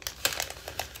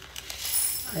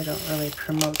 I don't really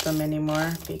promote them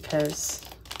anymore because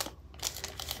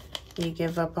you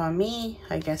give up on me,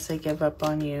 I guess I give up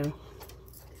on you.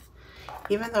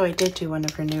 Even though I did do one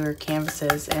of her newer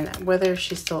canvases, and whether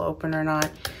she's still open or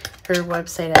not, her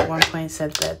website at one point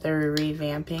said that they're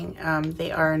revamping.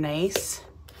 They are nice,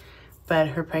 but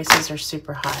her prices are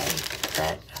super high,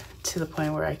 that to the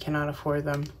point where I cannot afford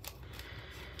them.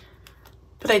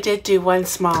 But I did do one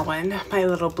small one, my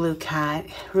little blue cat,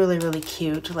 really, really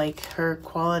cute. Like, her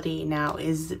quality now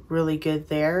is really good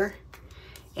there,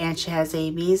 and she has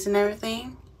ABs and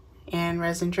everything, and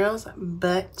resin drills,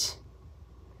 but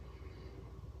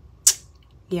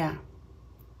yeah,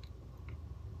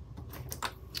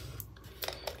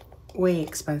 way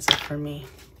expensive for me.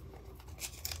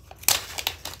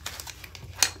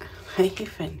 I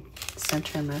even sent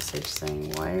her a message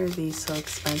saying, why are these so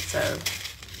expensive?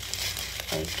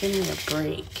 Like, give me a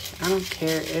break. I don't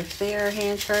care if they are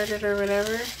hand charted or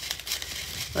whatever.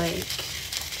 Like,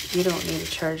 you don't need to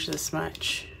charge this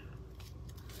much.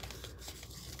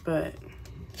 But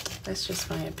that's just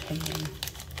my opinion.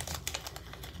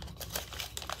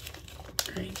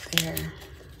 Right there.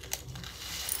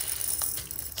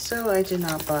 So I did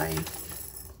not buy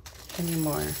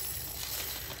anymore.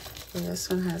 Well, this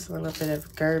one has a little bit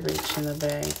of garbage in the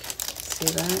bag. See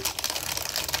that?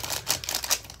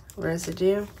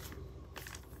 Residue.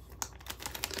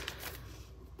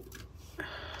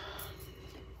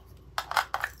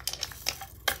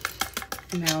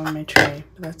 Now in my tray,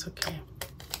 but that's okay.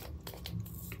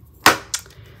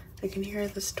 I can hear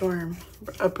the storm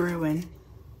a-brewing.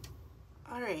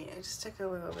 Alright, I just took a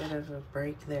little bit of a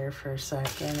break there for a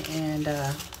second, and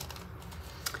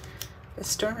it's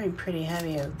storming pretty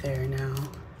heavy out there now.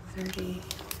 30.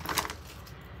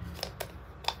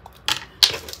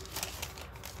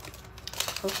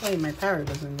 Hopefully my power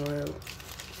doesn't go out.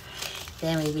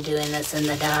 Then we'll be doing this in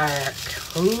the dark.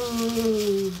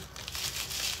 Ooh,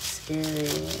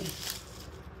 scary.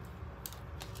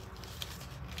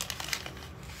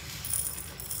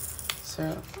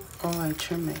 So, I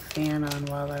turned my fan on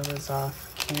while I was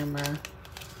off camera.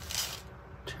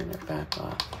 Turn it back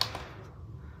off.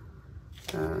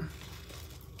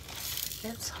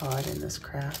 It's hot in this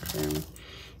craft room.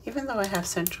 Even though I have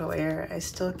central air, I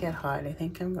still get hot. I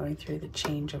think I'm going through the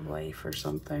change of life or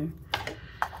something.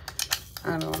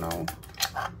 I don't know.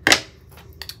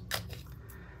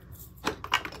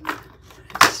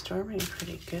 It's storming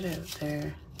pretty good out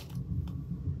there.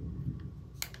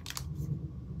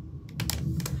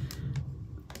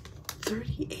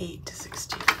 $38 to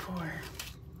 $64.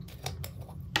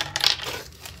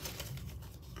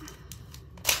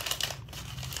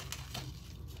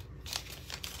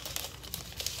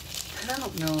 I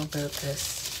don't know about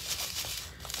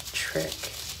this trick.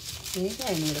 Maybe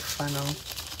I need a funnel.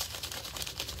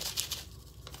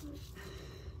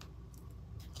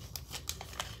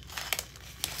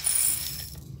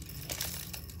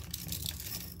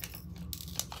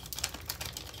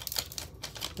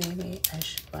 Maybe I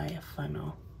should buy a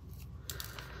funnel.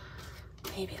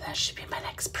 Maybe that should be my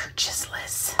next purchase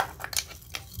list.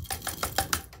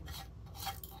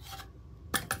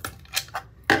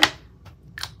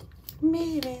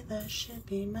 Maybe that should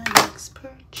be my next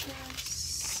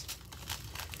purchase.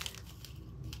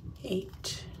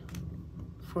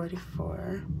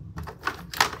 $8.44.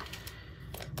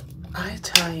 I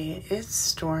tell you, it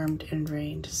stormed and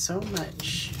rained so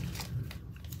much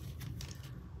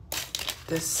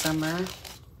this summer,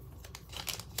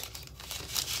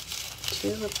 to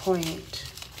the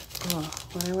point, oh,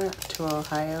 when I went to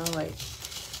Ohio, like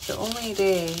the only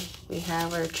day we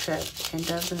have our trip, and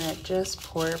doesn't it just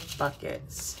pour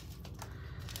buckets?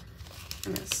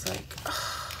 And it's like,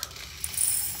 oh,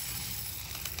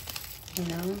 you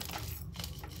know,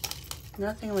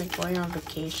 nothing like going on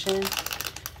vacation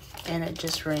and it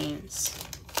just rains.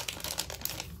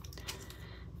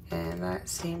 And that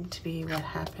seemed to be what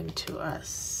happened to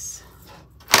us.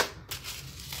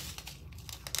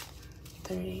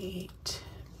 38,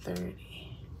 30,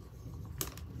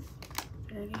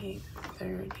 38,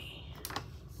 30,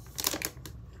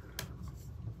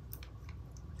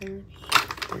 30,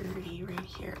 30 right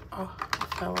here. Oh,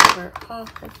 it fell over. Oh,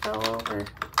 it fell over.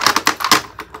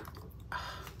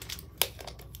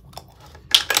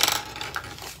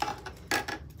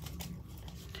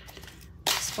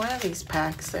 It's one of these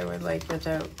packs I would like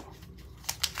without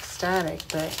static,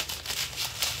 but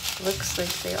looks like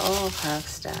they all have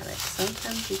static.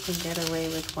 Sometimes you can get away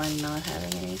with one not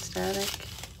having any static.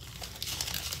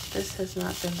 This has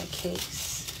not been the case.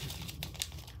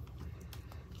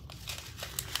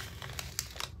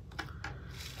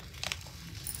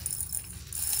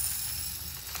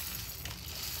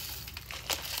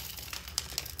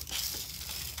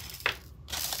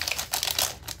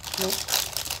 Nope.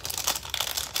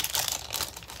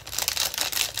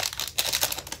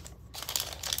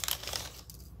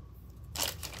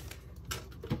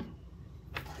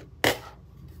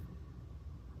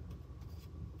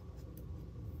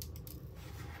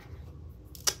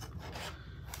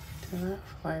 Did that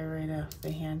fly right off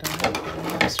the handle? We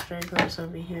have stragglers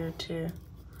over here too.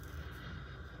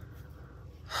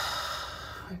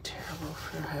 I'm terrible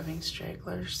for having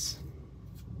stragglers.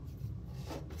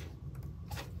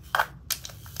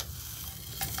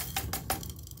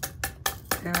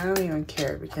 And I don't even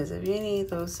care, because if you need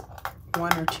those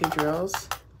 1 or 2 drills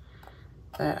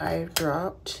that I've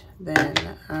dropped, then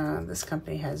this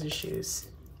company has issues,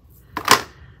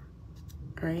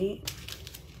 right?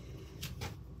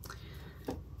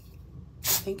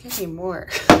 I think I need more.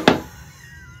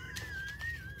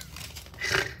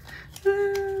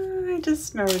 I just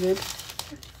snorted.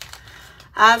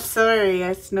 I'm sorry,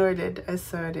 I snorted. I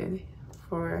snorted.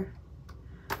 4,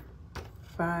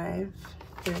 5,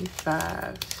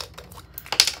 35.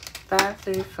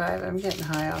 535. I'm getting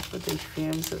high off with the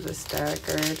fumes of the static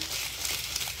guard.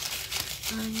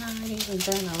 I'm not even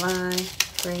gonna lie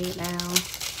right now.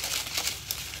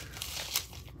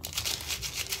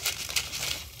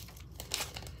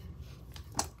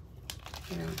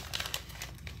 You know,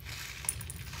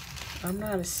 I'm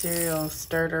not a serial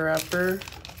starter-upper,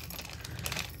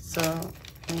 so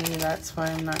maybe that's why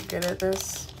I'm not good at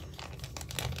this.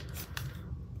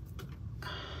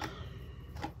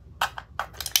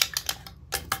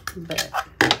 But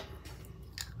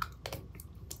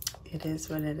it is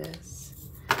what it is.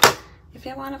 If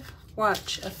you want to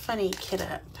watch a funny kid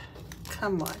up,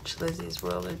 come watch Lizzie's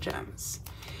World of Gems,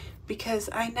 because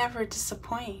I never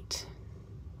disappoint.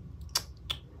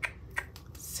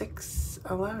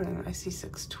 611. I see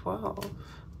 612.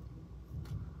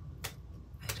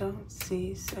 I don't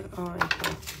see oh, right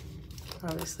here.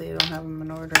 Obviously, I don't have them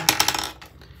in order.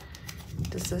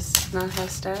 Does this not have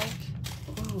static?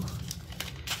 Ooh.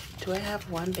 Do I have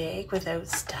one bag without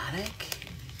static?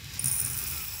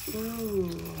 Ooh,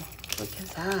 look at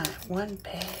that. One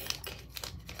bag.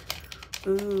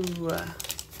 Ooh.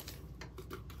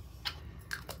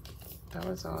 That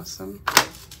was awesome.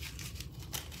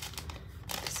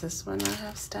 Does this one not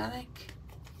have static?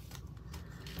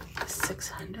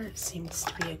 600 seems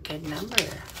to be a good number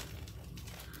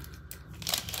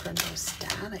for no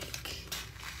static.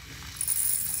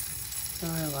 No,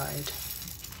 I lied.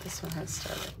 This one has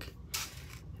static.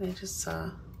 And I just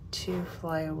saw 2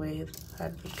 fly away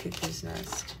out of the cuckoo's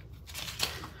nest.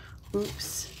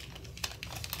 Oops.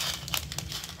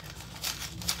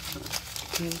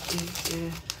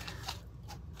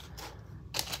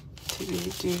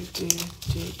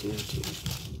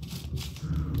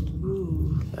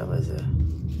 Ooh, that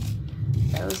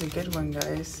was a good one,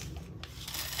 guys.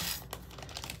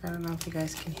 I don't know if you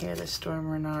guys can hear the storm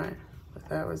or not, but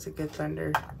that was a good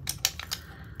thunder.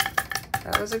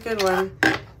 That was a good one.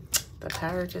 The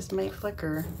power just might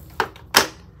flicker.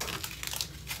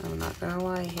 I'm not gonna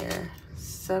lie here.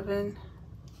 7.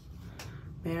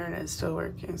 The internet's still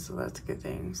working, so that's a good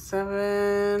thing.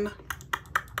 7.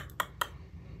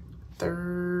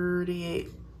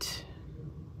 38.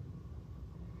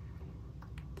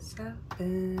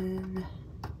 7.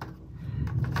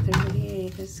 38.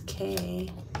 name is Kay.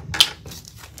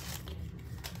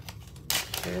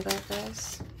 Hear that,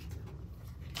 guys?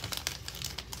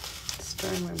 It's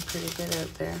storming pretty good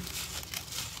out there.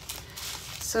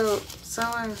 So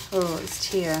someone, oh, it's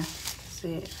Tia.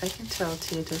 See, I can tell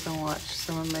Tia doesn't watch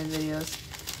some of my videos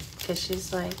because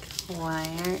she's like, why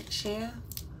aren't you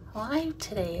live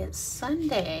today? It's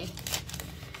Sunday.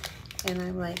 And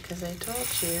I'm like, because I told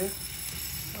you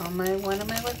on one of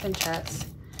my weapon chats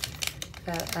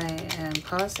that I am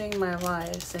pausing my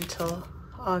lives until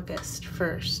August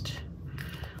 1st.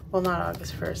 Well, not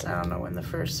August 1st. I don't know when the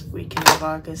first weekend of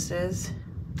August is.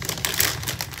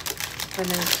 When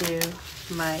I do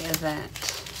my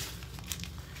event.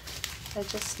 I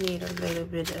just need a little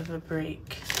bit of a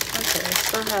break. Okay, I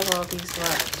still have all these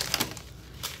left.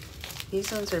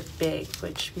 These ones are big,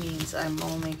 which means I'm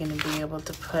only going to be able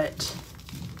to put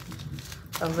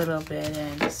a little bit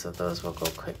in, so those will go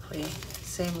quickly.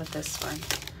 Same with this one.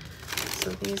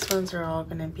 So these ones are all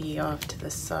going to be off to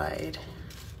the side.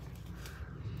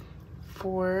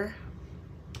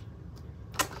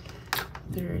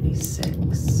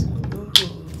 436. Ooh,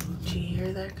 do you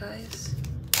hear that, guys?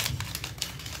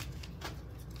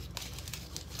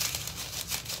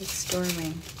 It's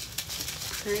storming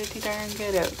pretty darn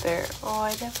good out there. Oh,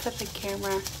 I didn't put the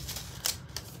camera.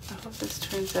 I hope this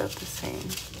turns out the same.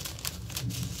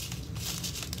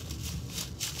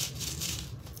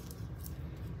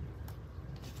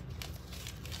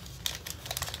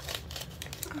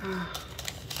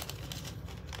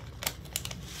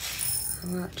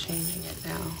 I'm not changing it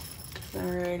now. I'm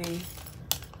already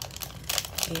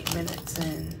 8 minutes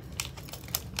in.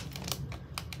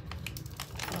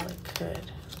 Well, it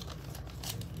could.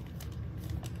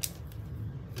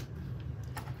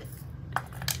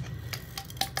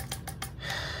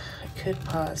 I could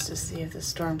pause to see if the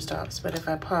storm stops, but if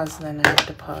I pause, then I have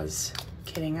to pause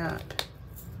getting up.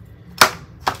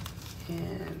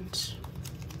 And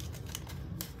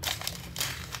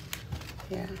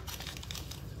yeah.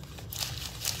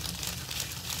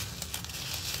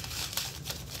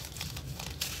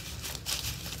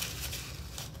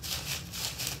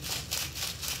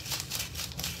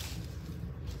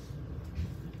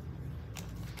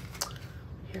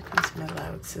 Here comes my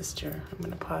loud sister. I'm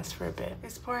gonna pause for a bit.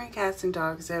 Exploring cats and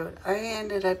dogs out. I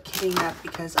ended up kitting up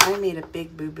because I made a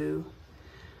big boo-boo.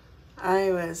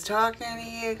 I was talking to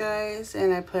you guys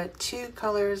and I put 2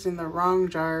 colors in the wrong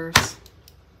jars.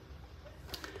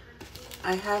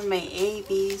 I have my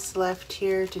ABs left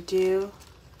here to do.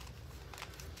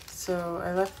 So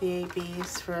I left the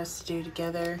ABs for us to do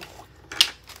together.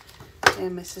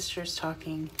 And my sister's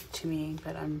talking to me,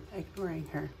 but I'm ignoring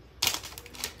her.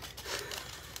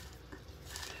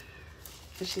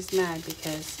 She's mad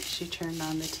because she turned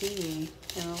on the TV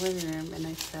in the living room and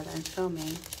I said I'm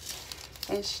filming.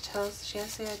 And she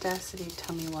has the audacity to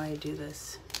tell me why I do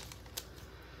this.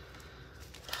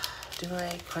 Do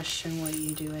I question what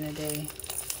you do in a day?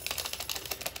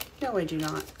 No, I do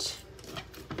not.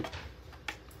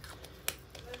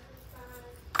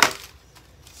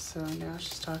 So now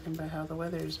she's talking about how the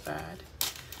weather is bad.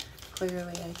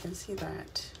 Clearly I can see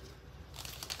that.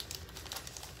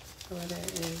 The weather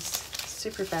is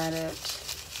super bad out,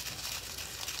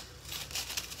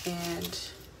 and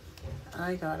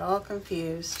I got all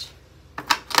confused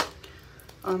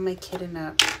on my kitting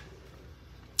up.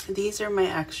 These are my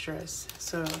extras,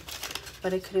 so,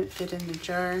 but I couldn't fit in the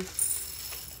jar,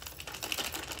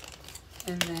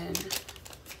 and then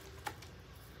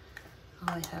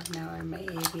all I have now are my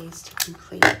ABs to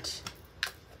complete.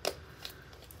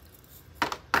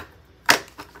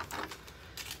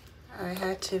 I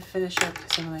had to finish up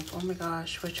because I'm like, oh my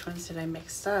gosh, which ones did I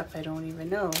mix up? I don't even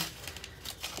know.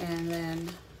 And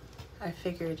then I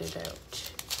figured it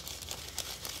out.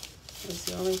 There's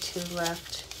the only 2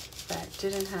 left that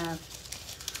didn't have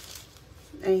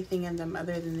anything in them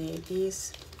other than the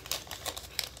ABs.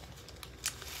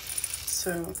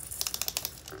 So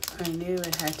I knew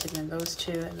it had to be those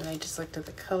 2, and then I just looked at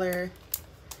the color,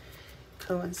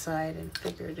 coincide, and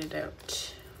figured it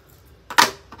out.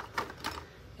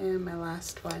 And my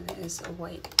last one is a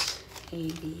white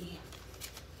AB.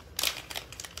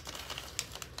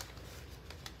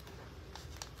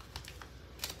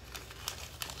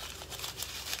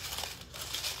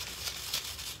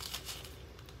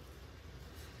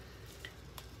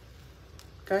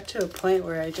 Got to a point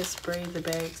where I just sprayed the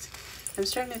bags. I'm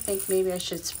starting to think maybe I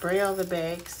should spray all the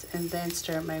bags and then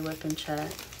start my whip and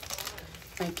chat.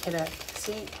 My kit up.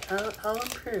 See, I'll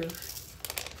improve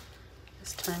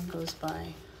as time goes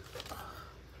by.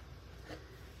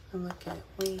 I look at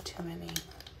way too many,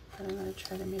 but I'm gonna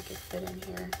try to make it fit in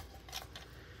here.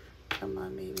 Come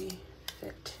on, baby,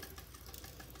 fit.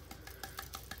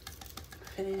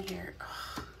 fit in here?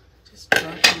 Oh, just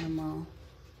dropping them all.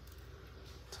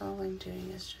 That's all I'm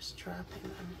doing is just dropping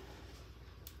them.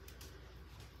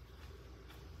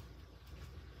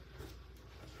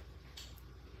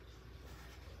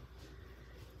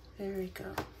 There we go.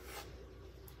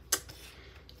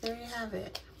 There you have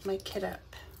it, my kit up.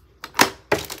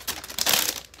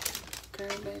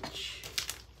 Garbage,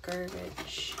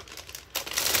 garbage.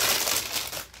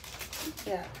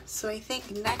 Yeah, so I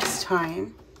think next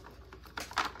time,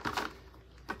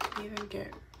 I can even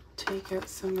take out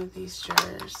some of these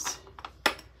jars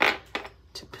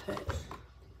to put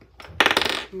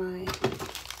my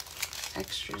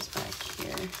extras back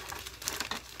here.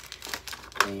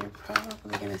 And you're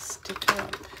probably gonna stick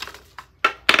up.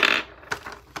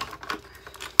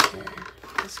 There,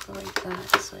 just go like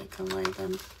that so I can lay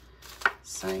them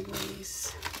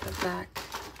sideways the back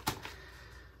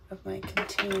of my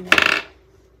container.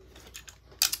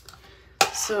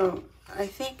 So I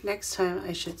think next time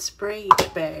I should spray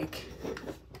each bag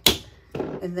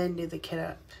and then do the kit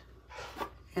up.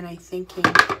 And I'm thinking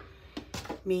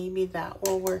maybe that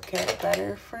will work out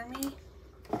better for me.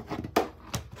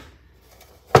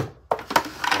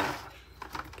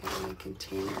 Get my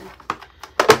container.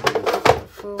 The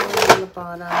full one on the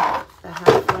bottom, the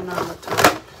half one on the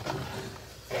top.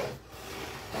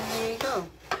 And there you go.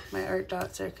 My art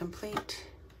dots are complete.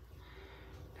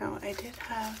 Now I did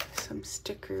have some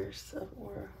stickers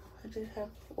I did have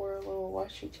ORALOA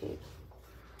washi tape.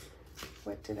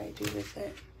 What did I do with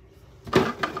it? What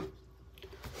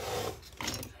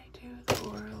did I do with the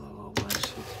ORALOA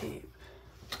washi tape?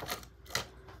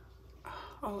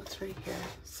 Oh, it's right here.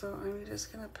 So I'm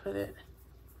just gonna put it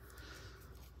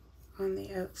on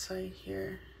the outside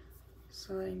here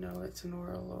so I know it's an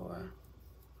ORALOA.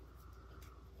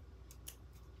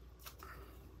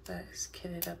 That is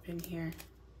kitted up in here.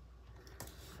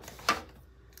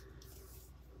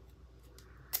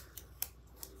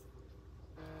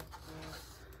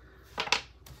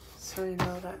 So I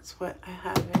know that's what I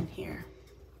have in here.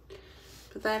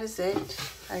 But that is it.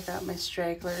 I got my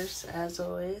stragglers as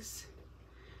always.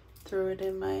 Throw it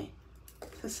in my,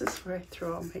 this is where I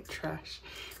throw all my trash.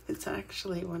 It's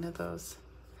actually one of those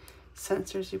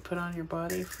sensors you put on your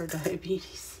body for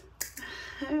diabetes.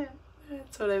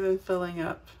 That's what I've been filling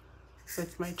up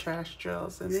with my trash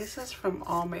drills. And this is from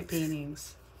all my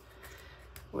paintings,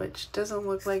 which doesn't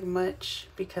look like much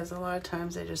because a lot of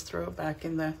times I just throw it back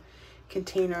in the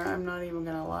container. I'm not even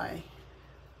gonna lie.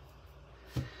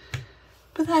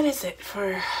 But that is it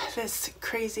for this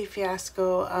crazy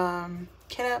fiasco.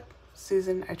 Kit up,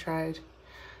 Susan, I tried.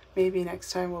 Maybe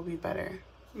next time will be better.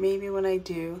 Maybe when I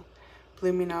do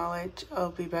Blooming Knowledge,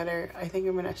 I'll be better. I think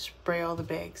I'm gonna spray all the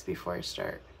bags before I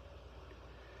start.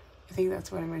 I think that's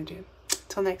what I'm gonna do.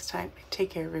 Till next time,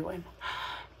 take care everyone.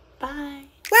 Bye.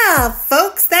 Well,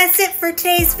 folks, that's it for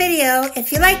today's video.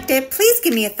 If you liked it, please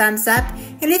give me a thumbs up.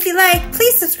 And if you like,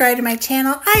 please subscribe to my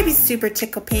channel. I'd be super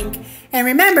tickle pink. And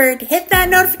remember to hit that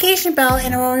notification bell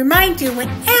and it will remind you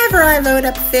whenever I load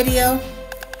up a video.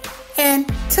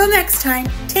 And till next time,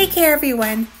 take care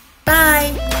everyone.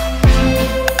 Bye.